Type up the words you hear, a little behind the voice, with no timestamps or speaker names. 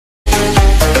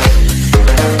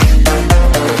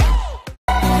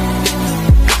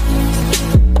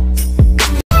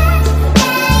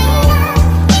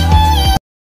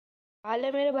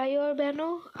हाय मेरे भाई और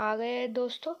बहनों, आ गए हैं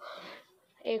दोस्तों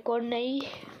एक और नई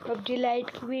पबजी लाइट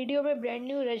की वीडियो में brand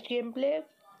new rush game play.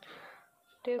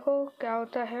 देखो क्या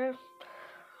होता है।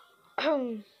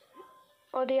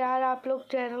 और यार आप लोग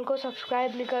चैनल को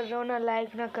सब्सक्राइब नहीं कर रहे हो ना,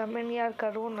 लाइक ना कमेंट यार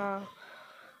करो ना,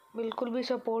 बिल्कुल भी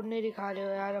सपोर्ट नहीं दिखा रहे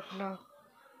हो यार। अपना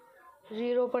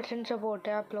 0% सपोर्ट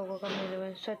है आप लोगों का मेरे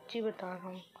में, सच्ची बता रहा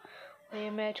हूँ। ये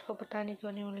मैच को पता नहीं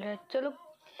क्यों नहीं मिल रहा है। चलो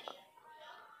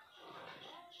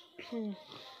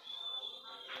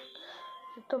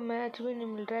तो मैच भी नहीं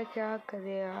मिल रहा है, क्या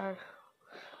करे यार।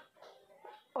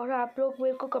 और आप लोग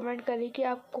मेरे को कमेंट करिए कि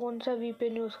आप कौन सा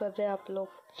वीपीएन यूज़ कर रहे हैं आप लोग।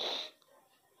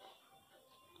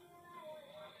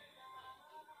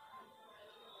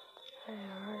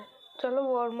 यार चलो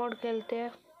वॉर मोड खेलते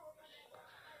हैं।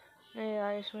 नहीं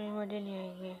यार इसमें मज़े नहीं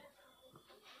आएंगे।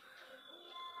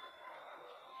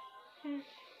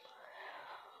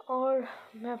 और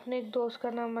मैं अपने एक दोस्त का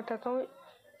नाम बताता हूँ,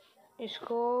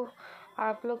 इसको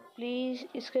आप लोग प्लीज़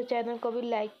इसके चैनल को भी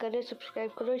लाइक करें,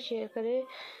 सब्सक्राइब करो, शेयर करें।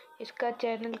 इसका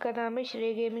चैनल का नाम है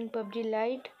श्रेय गेमिंग पबजी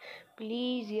लाइट।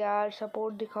 प्लीज़ यार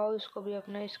सपोर्ट दिखाओ इसको भी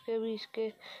अपना, इसके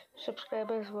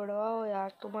सब्सक्राइबर्स बढ़वाओ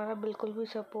यार। तुम्हारा बिल्कुल भी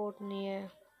सपोर्ट नहीं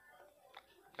है,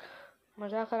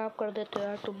 मज़ा ख़राब कर देते हो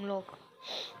यार तुम लोग।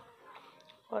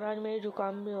 और आज मेरे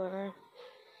जुकाम भी हो रहा है।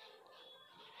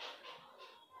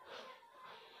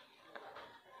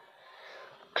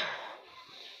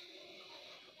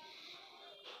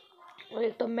 और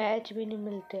एक तो मैच भी नहीं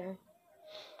मिलते हैं,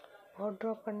 और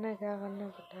ड्रॉप करना है क्या करना है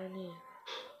पता नहीं है।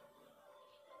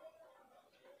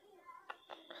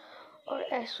 और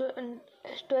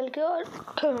S12 के और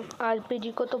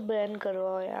RPG को तो बैन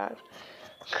करवाओ यार।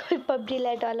 कोई पबजी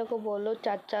लाइट वालों को बोलो,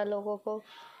 चाचा लोगों को।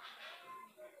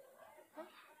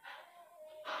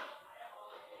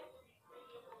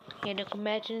 ये देखो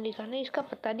मैच नहीं दिखा ना, इसका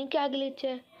पता नहीं क्या ग्लिच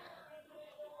है।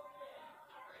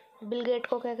 बिल गेट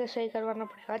को क्या सही करवाना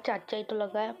पड़ेगा। चाचा ही तो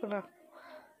लगा है अपना,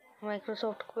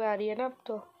 माइक्रोसॉफ्ट को आ रही है ना अब,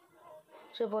 तो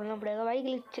उसे बोलना पड़ेगा भाई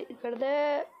ग्लिच कर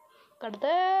दे कर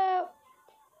दे।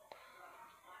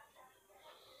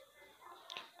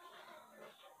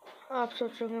 आप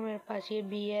सोचोगे मेरे पास ये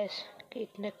BS कि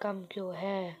इतने कम क्यों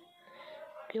है,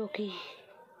 क्योंकि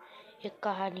एक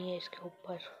कहानी है इसके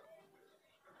ऊपर।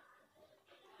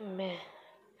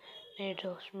 मेरे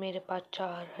दोस्त, मेरे पास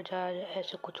 4000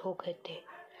 ऐसे कुछ हो गए थे,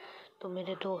 तो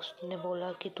मेरे दोस्त ने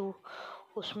बोला कि तू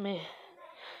उसमें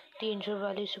 300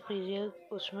 वाली सुपीरियर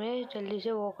उसमें जल्दी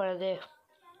से वो कर दे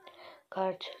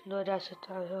खर्च,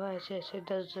 2700 ऐसे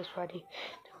 10 वाली,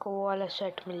 देखो वो वाला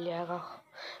सेट मिल जाएगा।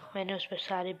 मैंने उस पर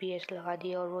सारे BS लगा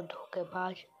दिए। और वो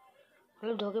धोखेबाज,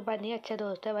 मतलब धोखेबाज नहीं, अच्छा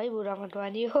दोस्त है भाई, बुरा मत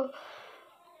मानिए।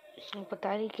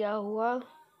 पता नहीं क्या हुआ,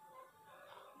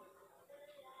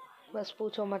 बस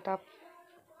पूछो मत आप।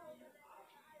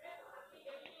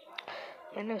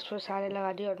 मैंने उस पर सारे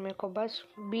लगा दिए और मेरे को बस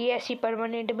BS ही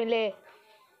परमानेंट मिले,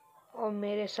 और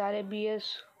मेरे सारे BS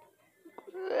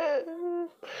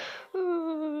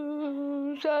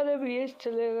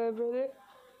चले गए मेरे।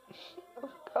 अब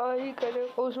क्या ही करे।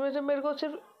 उसमें से मेरे को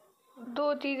सिर्फ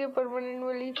 2 चीज़ें परमानेंट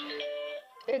मिली,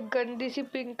 एक गंदी सी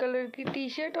पिंक कलर की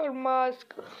टी-शर्ट और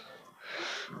मास्क।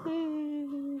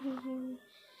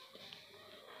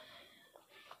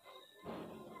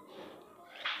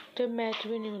 तो मैच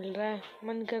भी नहीं मिल रहा है,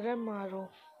 मन कर रहा है मारो।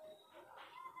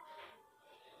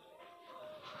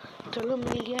 चलो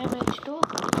मिल गया है मैच तो।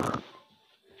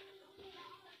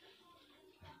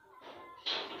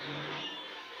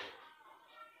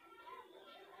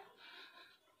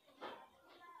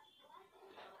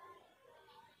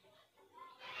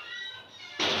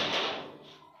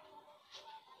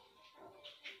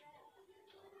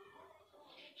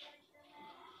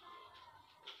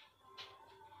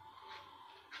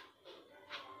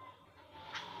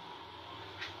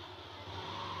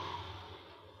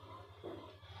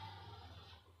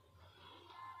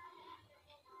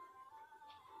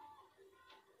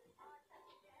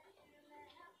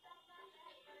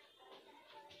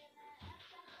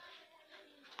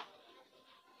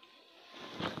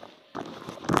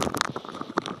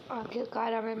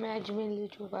 आखिरकार हमें मैच मिल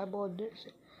चुका है बहुत देर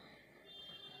से।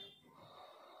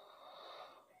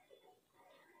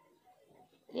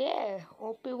 ये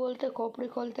ओपी बोलते खोपड़ी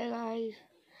खोलते गाइस।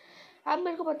 आप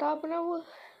मेरे को बताओ अपना वो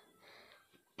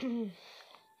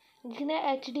जिसने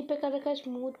HD पे कर रखा है,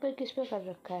 स्मूथ पे किस पे कर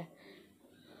रखा है,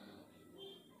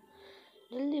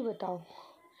 जल्दी बताओ।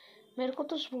 मेरे को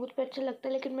तो स्मूथ पे अच्छा लगता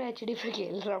है, लेकिन मैं HD पे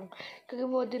खेल रहा हूँ क्योंकि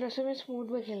बहुत दिनों से मैं स्मूथ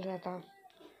पे खेल रहा था।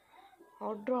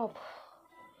 और ड्रॉप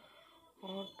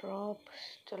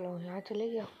चलो यहाँ चले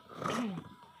गया।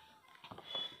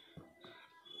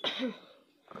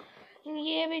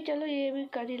 ये भी चलो, ये भी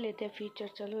कर ही लेते हैं फीचर।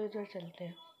 चलो इधर चलते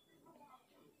हैं।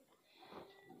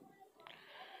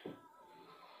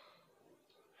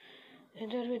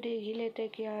 इधर भी देख ही लेते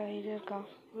क्या है इधर का।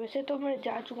 वैसे तो मैं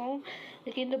जा चुका हूँ,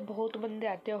 लेकिन इधर बहुत बंदे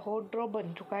आते हैं। हॉट ड्रॉप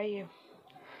बन चुका है ये,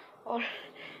 और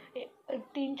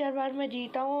 3-4 बार मैं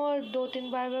जीता हूँ और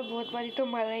 2-3 बार मैं बहुत बारी तो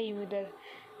मरा ही हूँ इधर।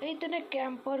 इतने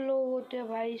कैंपर लोग होते हैं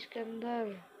भाई इसके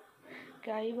अंदर,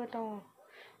 क्या ही बताऊँ।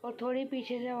 और थोड़ी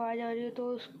पीछे से आवाज़ आ रही हो तो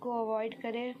उसको अवॉइड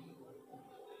करें,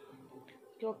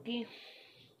 क्योंकि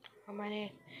हमारे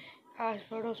आस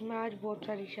पड़ोस में आज बहुत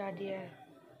सारी शादियाँ हैं।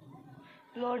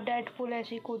 लॉर्ड डेडपुल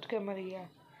ऐसे ही कूद के मर गया।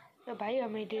 तो भाई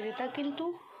हमें दे देता किल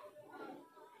तू।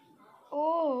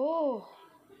 ओह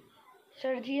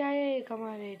सर जी आए एक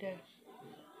हमारे इधर।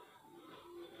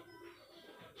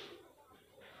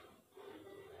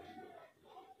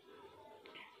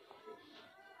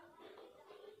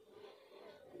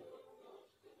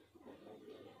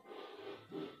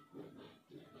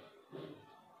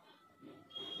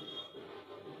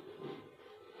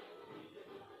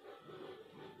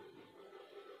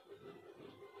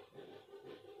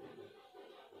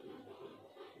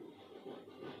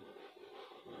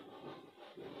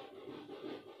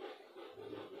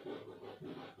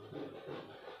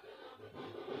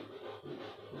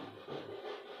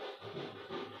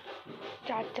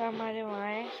 चाचा हमारे वहाँ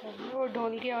है सब, वो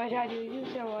ढोल की आवाज़ आ रही होगी,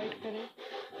 उसे अवॉइड करें।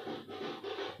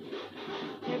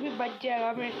 ये भी बच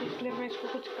जाएगा मेरे से, इसलिए मैं इसको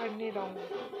कुछ कर नहीं रहा हूँ।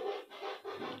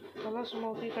 चलो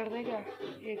स्मोक ही कर दे क्या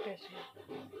एक ऐसे।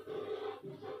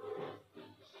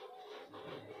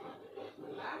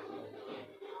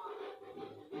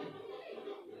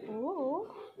 ओ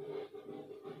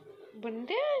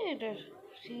बंदे हैं इधर,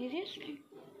 सीरियसली।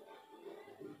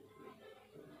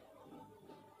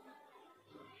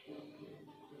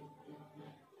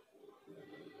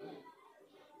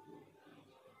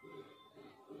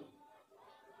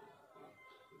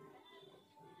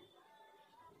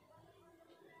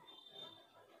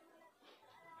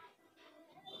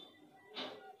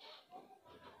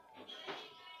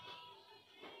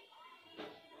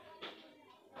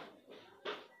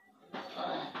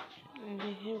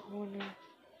 नहीं कौन है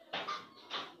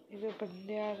इधर,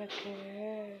 बंदे आ रखे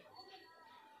हैं।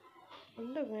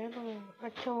 बंदे गए तो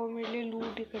अच्छा, वो मेरे लिए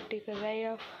लूट इकट्ठी कर रहा है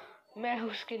या मैं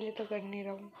उसके लिए तो कर नहीं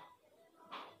रहा हूँ।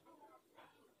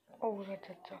 और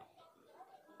अच्छा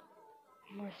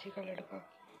मासी का लड़का।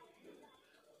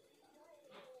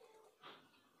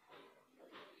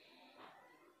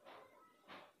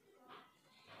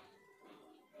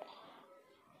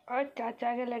 और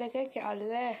चाचा के लड़के क्या हाल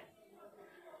है।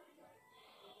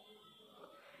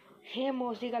 ये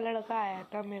मौसी का लड़का आया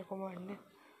था मेरे को मारने।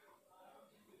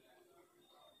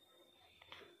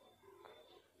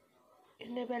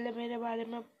 इसने पहले मेरे बारे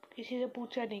में किसी से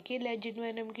पूछा नहीं कि लेजेंड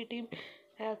वेनम की टीम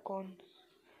है कौन,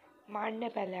 मारने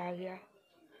पहले आ गया।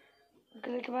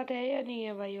 गलत बात है या नहीं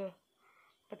है भाई? और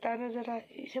बताना जरा,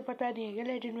 इसे पता नहीं है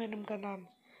कि लेजेंड वेनम का नाम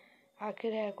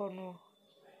आखिर है कौन वो।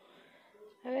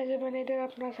 वैसे मैंने इधर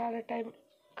अपना सारा टाइम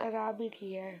खराब ही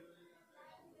किया है।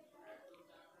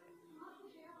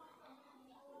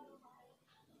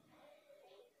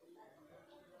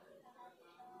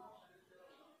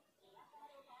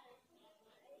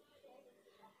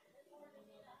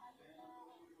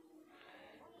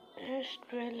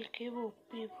 S12 के वो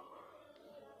भी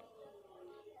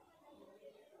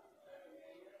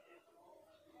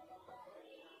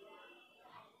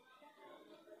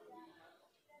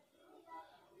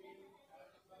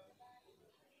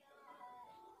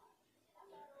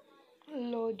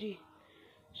लो जी,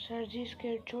 सर जी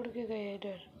स्केट छोड़ के गए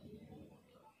इधर।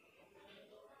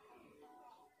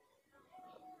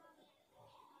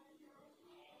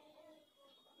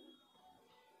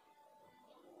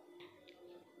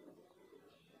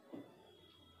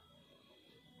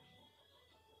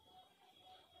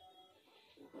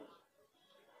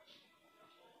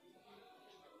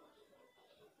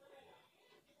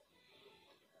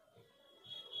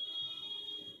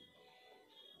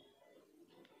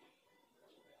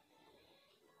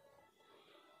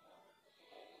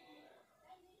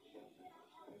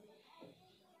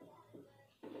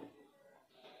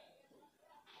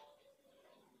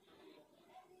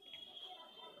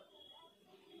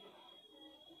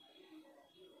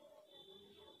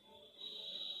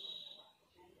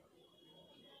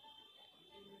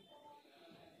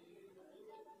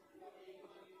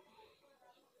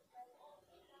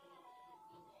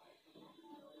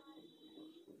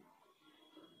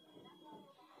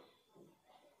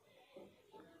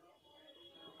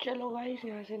 चलो गाइस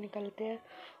यहाँ से निकलते हैं।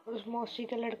 उस मौसी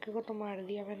के लड़के को तो मार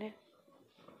दिया मैंने।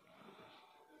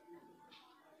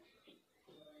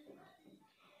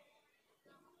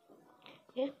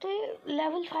 एक तो ये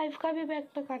लेवल 5 का भी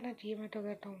बैकपैक आना चाहिए, मैं तो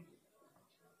कहता हूँ।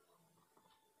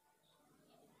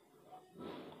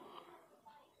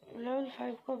 लेवल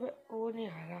लेवल 5 का वो नहीं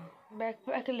आ रहा।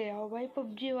 बैकपैक ले आओ भाई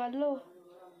पबजी वालों,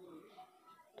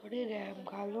 थोड़ी रैम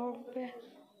खा लो हम पे।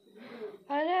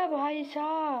 अरे भाई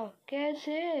साहब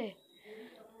कैसे,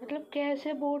 मतलब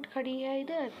कैसे बोट खड़ी है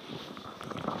इधर?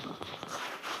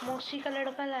 मौसी का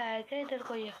लड़का लाया है क्या इधर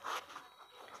कोई?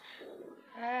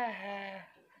 है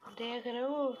देख रहे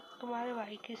हो तुम्हारे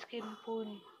भाई की स्किन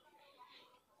पूरी।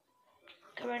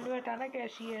 कमेंट में बताना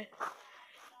कैसी है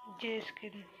जे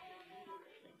स्किन।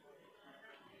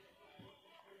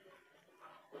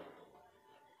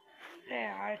 अरे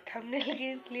यार थंबनेल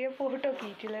के लिए फोटो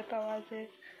खींच लेता वहां से।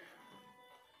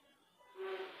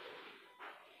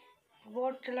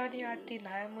 बोट चलानी आती ना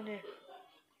है मुझे,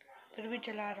 फिर भी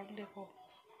चला रहा हूँ। देखो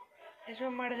इसमें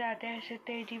मर जाते हैं, ऐसे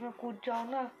तेजी में कूद जाओ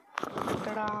ना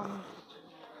तड़ाम।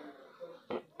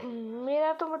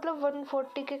 मेरा तो मतलब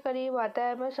 140 के करीब आता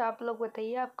है। बस आप लोग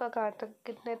बताइए आपका कहाँ तक,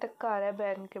 कितने तक का आ रहा है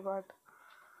बैन के बाद?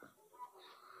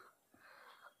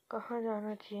 कहाँ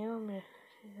जाना चाहिए हमें?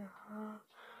 यहाँ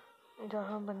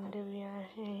जहाँ बंदे भी आए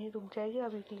हैं यहीं रुक जाएगी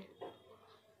अभी के लिए।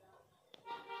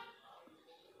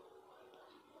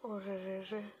 अरे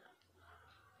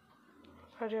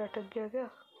अरे अटक गया क्या?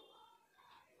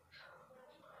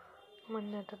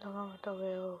 मरने तो लगा मैं तो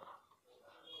गए हो,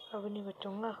 अब नहीं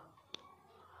बचूंगा।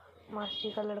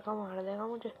 मासी का लड़का मार देगा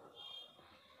मुझे।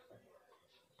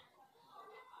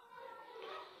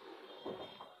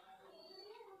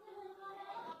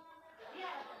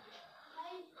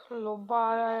 लो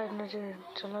 12 एनर्जी,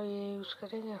 चलो ये यूज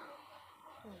करेंगे।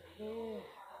 ये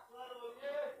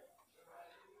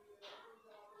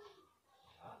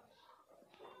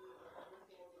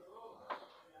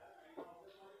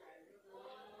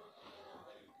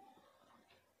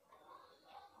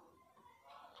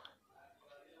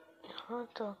यहाँ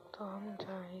तक तो हम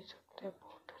जा ही सकते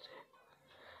बोट से।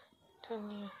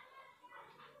 चलिए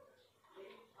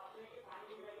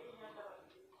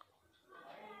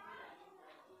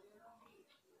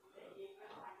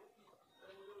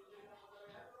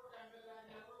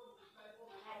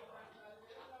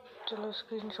चलो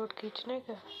स्क्रीनशॉट खींचने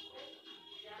का।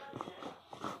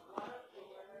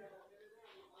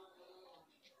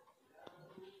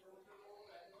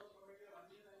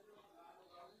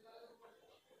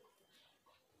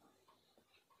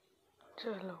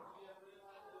 चलो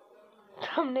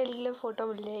हमने ले फोटो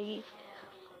मिल जाएगी।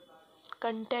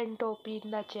 Content OP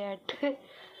in the chat.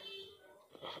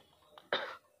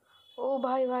 ओ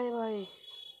भाई भाई भाई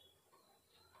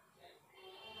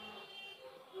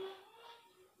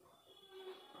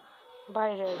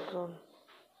भाई रेड ड्रोन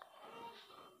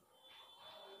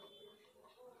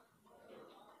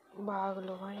भाग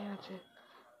लो भाई यहाँ से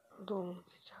दूर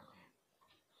जाके।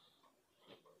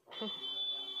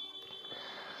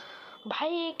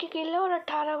 भाई एक ही किल है और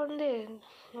 18 बंदे।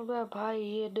 अबे भाई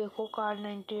ये देखो कार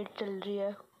 98 चल रही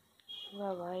है।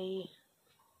 अबे भाई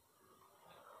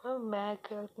मैं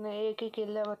कितने, एक ही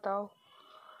किल है बताओ,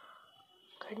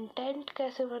 कंटेंट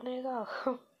कैसे बनेगा?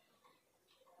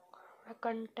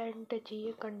 कंटेंट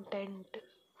चाहिए कंटेंट।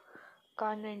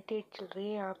 कार 98 चल रही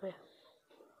है यहाँ पे।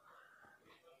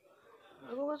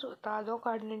 मेरे को बस बता दो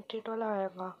कार 98 वाला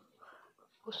आएगा,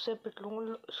 उससे पिट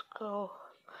लूँगा।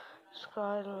 उसका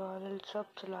वाले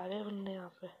सब चला रहे बंदे यहाँ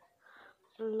पे।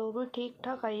 लो भी ठीक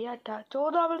ठाक आई है।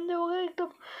 14 बंदे हो गए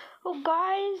एकदम। ओ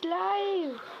गाइस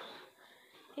लाइव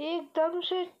एकदम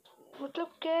से, मतलब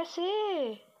कैसे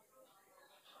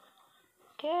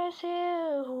कैसे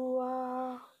हुआ,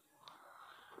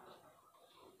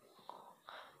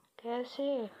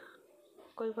 कैसे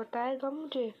कोई बताएगा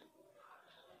मुझे?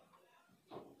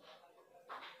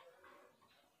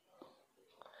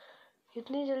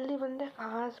 इतनी जल्दी बंदे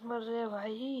कहाँ से मर रहे हैं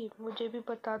भाई? मुझे भी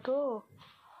बता दो,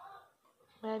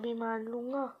 मैं भी मार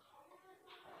लूंगा।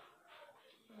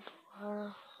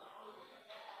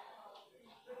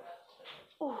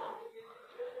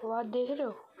 आवाज देख रहे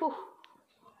हो?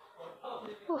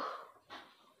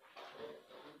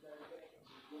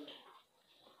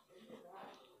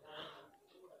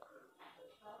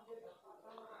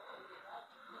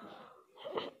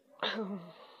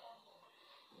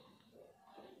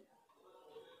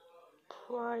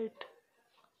 फाइट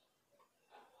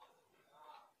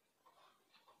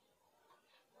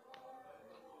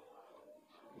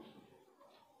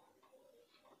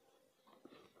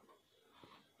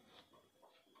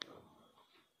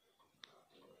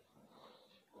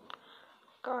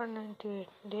कार 98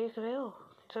 देख रहे हो?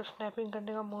 जब स्नैपिंग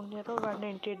करने का मूड नहीं आता कार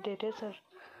 98 देते सर।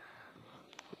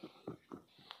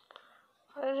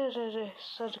 अरे अरे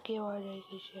सर की आवाज आई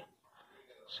पीछे।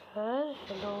 सर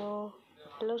हेलो,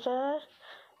 हेलो सर,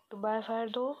 दोबारा फायर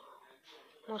दो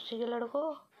मौसी के लड़को,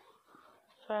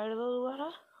 फायर दो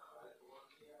दोबारा।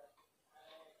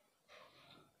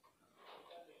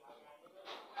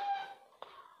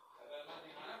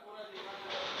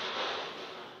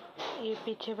 ये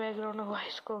पीछे बैकग्राउंड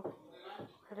वॉइस को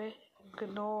अरे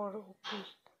इग्नोर।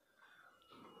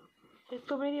 एक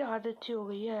तो मेरी आदत सी हो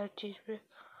गई है हर चीज पे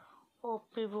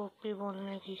ओपी वोपी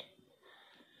बोलने की।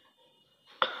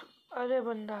 अरे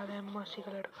बंदा आ रहा है, मौसी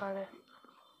का लड़का आ रहा है।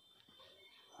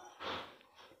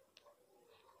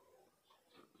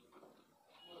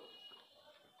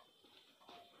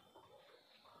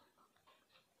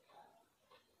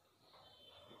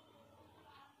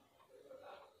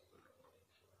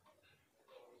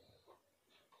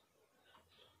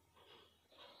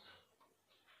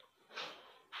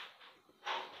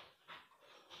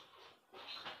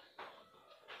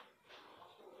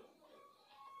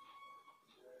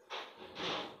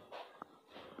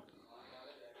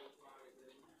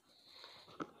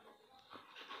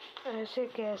 ऐसे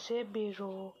कैसे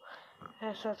बीरो,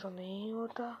 ऐसा तो नहीं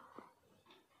होता।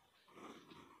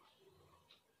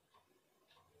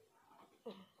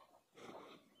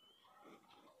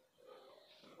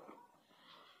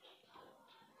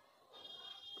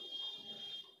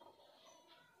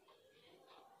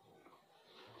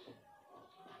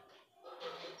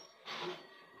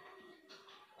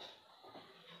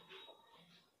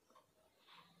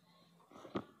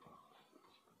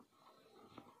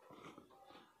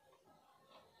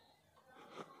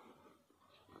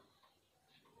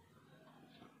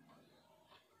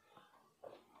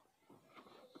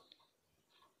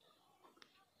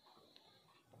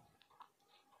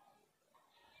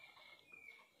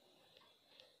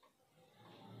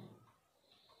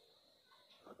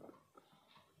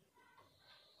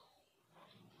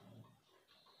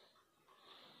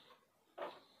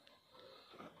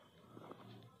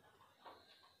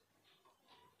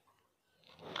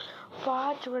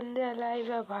 पांच बंदे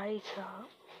अलाइव है भाई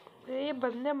साहब। ये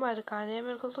बंदे मर कहाँ रहे हैं,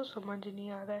 मेरे को तो समझ नहीं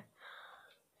आ रहा है।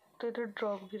 तो इधर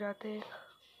ड्रॉप गिराते हैं।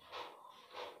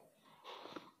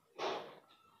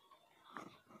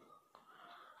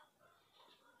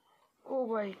 ओ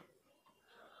भाई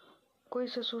कोई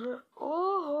ससुर,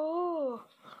 ओहो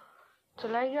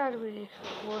चलाएगी आरपीजी,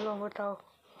 बोलो बताओ।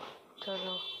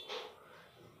 चलो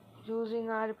using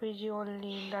RPG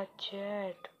only in the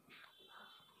chat.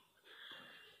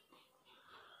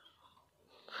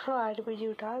 RPG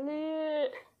उठा ले।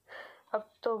 अब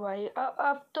तो भाई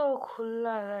अब तो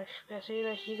खुला रश, वैसे ही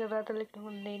रश ही कर रहा था लेकिन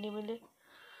बंदे नहीं मिले।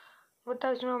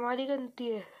 बताओ इसमें हमारी गलती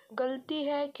है? गलती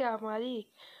है क्या हमारी?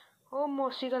 वो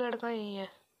मौसी का लड़का ही है।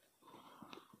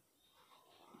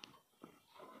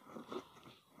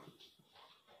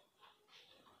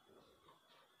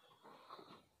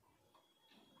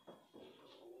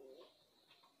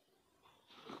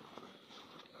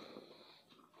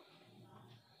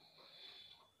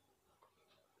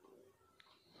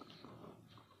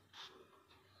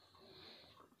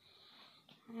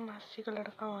 मौसी का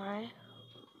लड़का वहाँ है।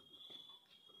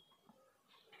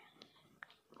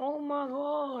 Oh my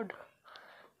God,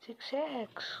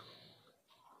 6x।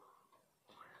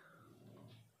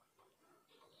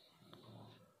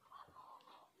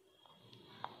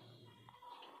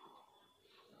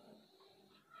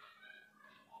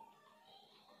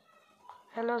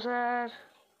 Hello sir.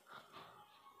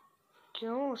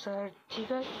 क्यों सर?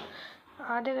 ठीक है,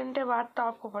 आधे घंटे बाद तो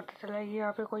आपको पता चला कि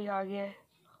यहाँ पे कोई आ गया है।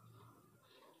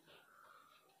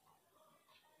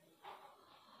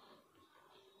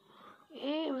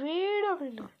 Wait a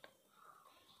minute.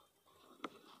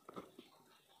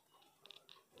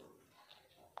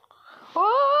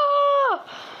 Oh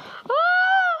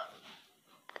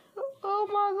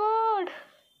my God,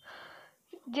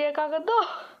 जे का कर दो।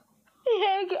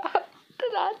 ये क्या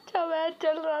इतना अच्छा मैच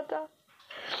चल रहा था,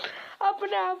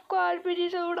 अपने आप को आरपीजी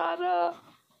से उड़ा रहा।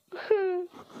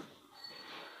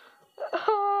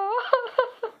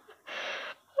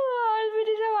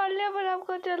 आरपीजी से मार लिया पर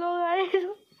आपको। चलो गाइस,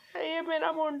 ये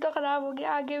मेरा मूड तो खराब हो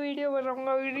गया, आगे वीडियो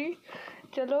बनाऊंगा भी।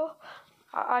 चलो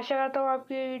आशा करता हूँ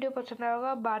आपको ये वीडियो पसंद आया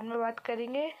होगा, बाद में बात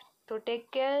करेंगे। तो take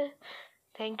care,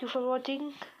 thank you for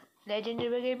watching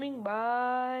legendary gaming,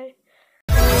 bye.